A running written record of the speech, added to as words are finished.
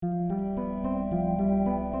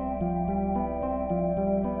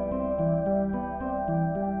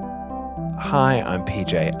Hi, I'm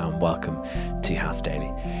PJ and welcome to House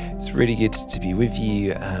Daily. It's really good to be with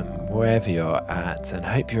you wherever you're at, and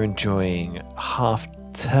I hope you're enjoying half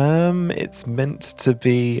term. It's meant to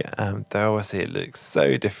be, though obviously it looks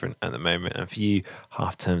so different at the moment, and for you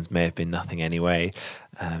half terms may have been nothing anyway.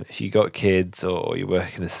 If you got kids or you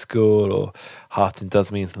work in a school, or half term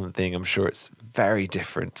does mean something, I'm sure it's very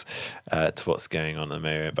different to what's going on at the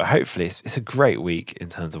moment. But hopefully it's a great week in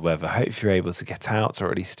terms of weather. I hope you're able to get out,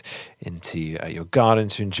 or at least into your garden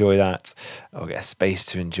to enjoy that, or get a space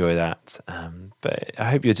to enjoy that. But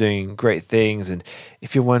I hope you're doing great things. And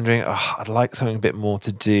if you're wondering, I'd like something a bit more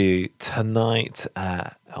to do tonight,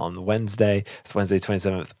 on Wednesday, it's Wednesday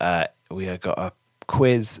 27th, we have got a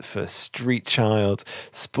quiz for Street Child.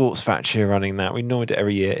 Sports Factory are running that. We normally do it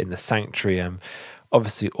every year in the sanctuary.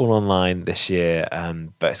 Obviously all online this year,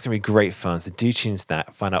 but it's going to be great fun. So do tune into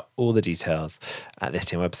that, find out all the details at this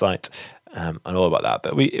team website, and all about that.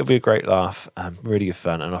 But it'll be a great laugh, really good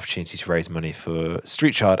fun, an opportunity to raise money for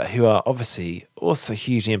Street Child, who are obviously also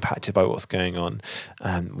hugely impacted by what's going on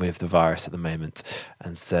with the virus at the moment.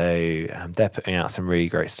 And so they're putting out some really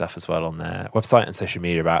great stuff as well on their website and social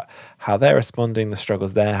media about how they're responding, the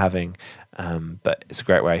struggles they're having. But it's a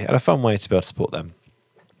great way and a fun way to be able to support them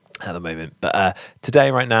at the moment. But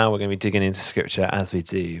today, right now, we're going to be digging into scripture. As we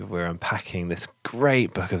do, we're unpacking this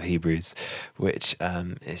great book of Hebrews, which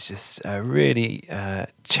is just really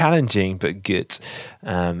challenging but good.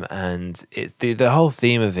 And it's the whole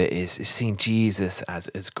theme of it is seeing Jesus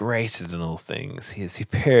as greater than all things. He is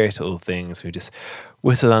superior to all things. We just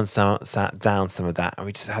whittled down some of that, and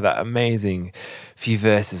we just had that amazing few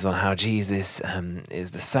verses on how Jesus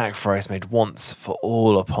is the sacrifice made once for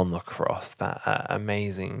all upon the cross. That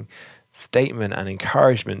amazing statement and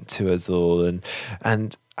encouragement to us all,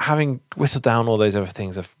 and having whittled down all those other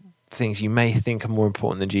things of things you may think are more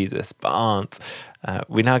important than Jesus but aren't,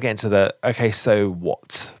 we now get into the okay, so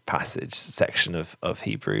what passage section of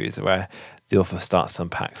Hebrews, where the author starts to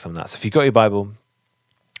unpack some of that. So if you've got your Bible,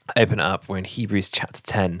 open it up. We're in Hebrews chapter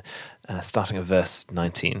 10, starting at verse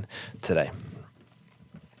 19 today.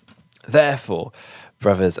 Therefore,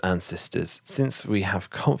 brothers and sisters, since we have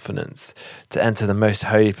confidence to enter the most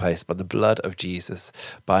holy place by the blood of Jesus,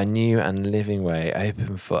 by a new and living way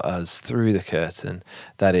open for us through the curtain,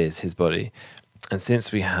 that is, his body, and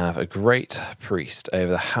since we have a great priest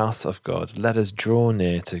over the house of God, let us draw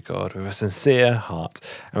near to God with a sincere heart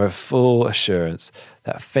and with full assurance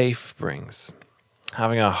that faith brings,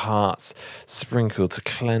 having our hearts sprinkled to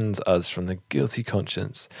cleanse us from the guilty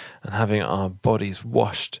conscience, and having our bodies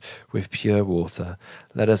washed with pure water,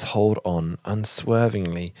 let us hold on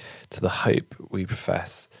unswervingly to the hope we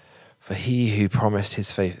profess. For he who promised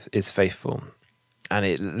his faith is faithful,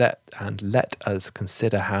 and let us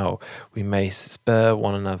consider how we may spur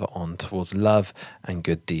one another on towards love and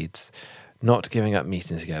good deeds, not giving up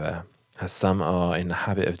meeting together, as some are in the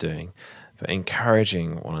habit of doing, but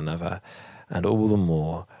encouraging one another, and all the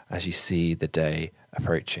more as you see the day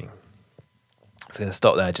approaching. So I'm going to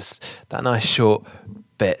stop there, just that nice short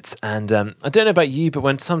bit. And I don't know about you,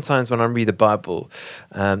 but sometimes when I read the Bible,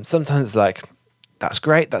 sometimes it's like, that's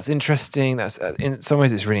great, that's interesting, that's in some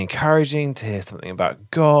ways it's really encouraging to hear something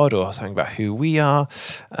about God or something about who we are.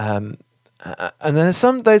 And then there's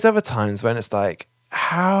those other times when it's like,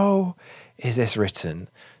 how is this written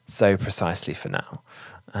so precisely for now?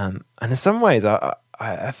 And in some ways,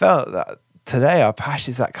 I felt that today our passage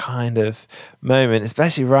is that kind of moment,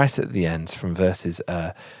 especially right at the end from verses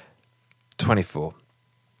 24.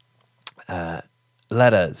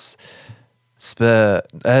 Let us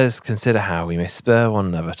consider how we may spur one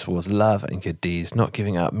another towards love and good deeds, not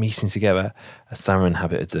giving up meeting together as some are in the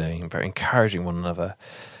habit of doing, but encouraging one another,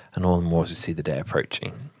 and all the more as we see the day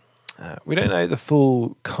approaching. We don't know the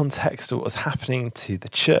full context of what was happening to the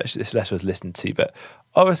church that this letter was listened to, but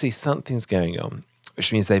obviously something's going on,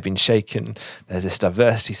 which means they've been shaken. There's this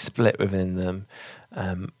diversity split within them.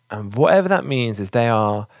 And whatever that means is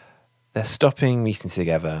they're stopping meeting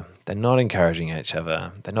together. They're not encouraging each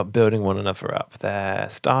other. They're not building one another up. They're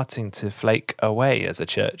starting to flake away as a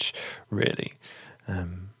church, really.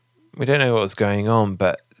 We don't know what was going on,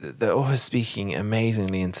 but the author's speaking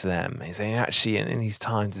amazingly into them. He's saying, actually, in these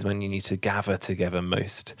times is when you need to gather together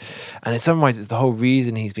most. And in some ways, it's the whole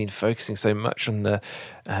reason he's been focusing so much on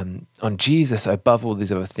Jesus above all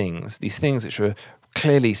these other things, these things which were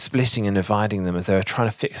clearly splitting and dividing them as they were trying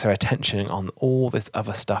to fix their attention on all this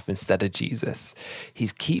other stuff instead of Jesus. He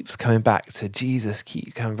keeps coming back to Jesus,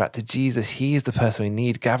 keep coming back to Jesus. He is the person we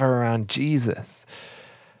need. Gather around Jesus.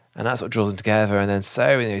 And that's what draws them together. And then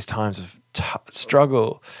so in those times of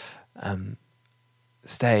struggle,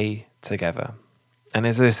 stay together. And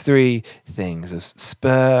there's those three things of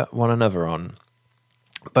spur one another on,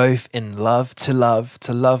 both in love, to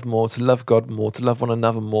love more, to love God more, to love one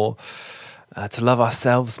another more, to love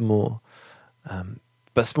ourselves more,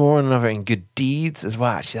 but spur one another in good deeds as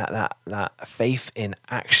well. Actually, that faith in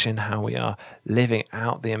action, how we are living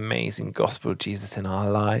out the amazing gospel of Jesus in our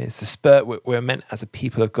lives. The spur, we're meant as a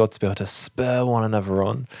people of God to be able to spur one another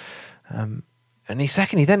on. And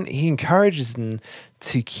he encourages them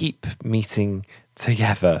to keep meeting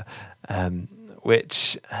together,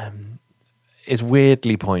 which is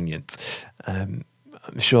weirdly poignant. I'm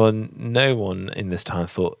sure no one in this time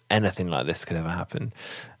thought anything like this could ever happen.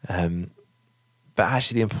 But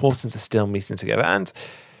actually, the importance of still meeting together, and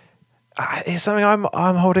it's something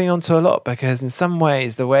I'm holding on to a lot, because in some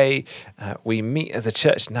ways, the way we meet as a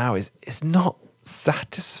church now is not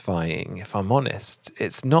satisfying. If I'm honest,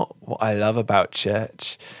 it's not what I love about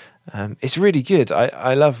church. It's really good.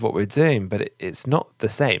 I love what we're doing, but it's not the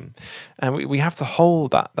same. And we have to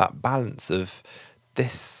hold that balance of,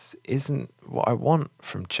 this isn't what I want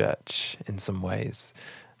from church in some ways.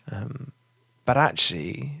 But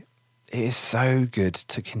actually, it is so good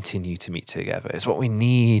to continue to meet together. It's what we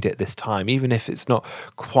need at this time, even if it's not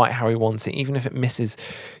quite how we want it, even if it misses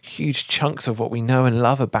huge chunks of what we know and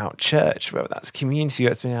love about church, whether that's community,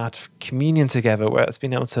 whether it's been able to communion together, whether it's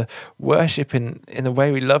been able to worship in the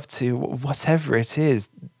way we love to, whatever it is,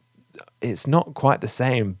 it's not quite the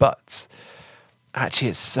same. But actually,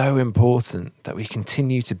 it's so important that we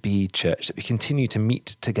continue to be church, that we continue to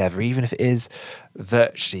meet together, even if it is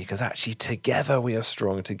virtually, because actually together we are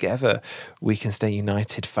strong. Together we can stay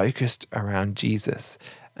united, focused around Jesus,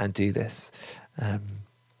 and do this. And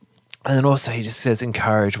then also he just says,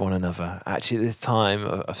 encourage one another. Actually, at this time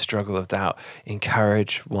of struggle, of doubt,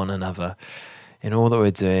 encourage one another. In all that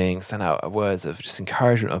we're doing, send out words of just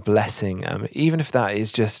encouragement, of blessing, even if that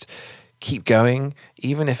is just keep going,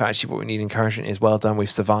 even if actually what we need encouragement is, well done,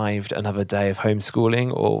 we've survived another day of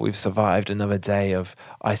homeschooling, or we've survived another day of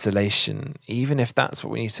isolation. Even if that's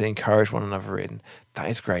what we need to encourage one another in, that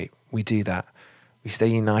is great. We do that. We stay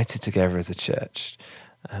united together as a church.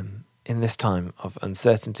 In this time of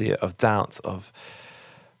uncertainty, of doubt, of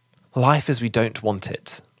life as we don't want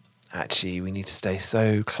it, actually we need to stay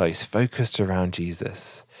so close, focused around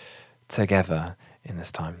Jesus together in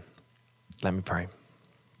this time. Let me pray.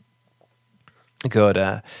 God,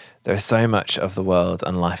 there is so much of the world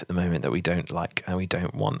and life at the moment that we don't like and we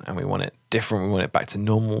don't want, and we want it different. We want it back to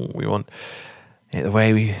normal. We want it the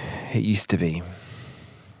way it used to be.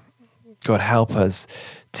 God, help us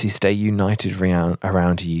to stay united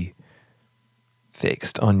around you,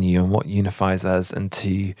 fixed on you and what unifies us, and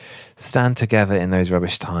to stand together in those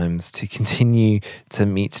rubbish times, to continue to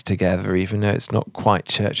meet together, even though it's not quite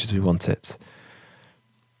church as we want it.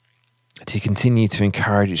 To continue to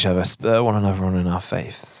encourage each other, spur one another on in our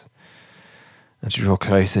faiths, and to draw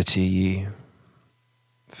closer to you.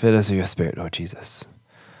 Fill us with your Spirit, Lord Jesus.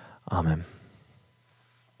 Amen.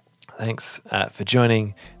 Thanks for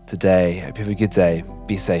joining today. Hope you have a good day.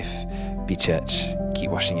 Be safe. Be church.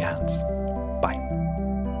 Keep washing your hands.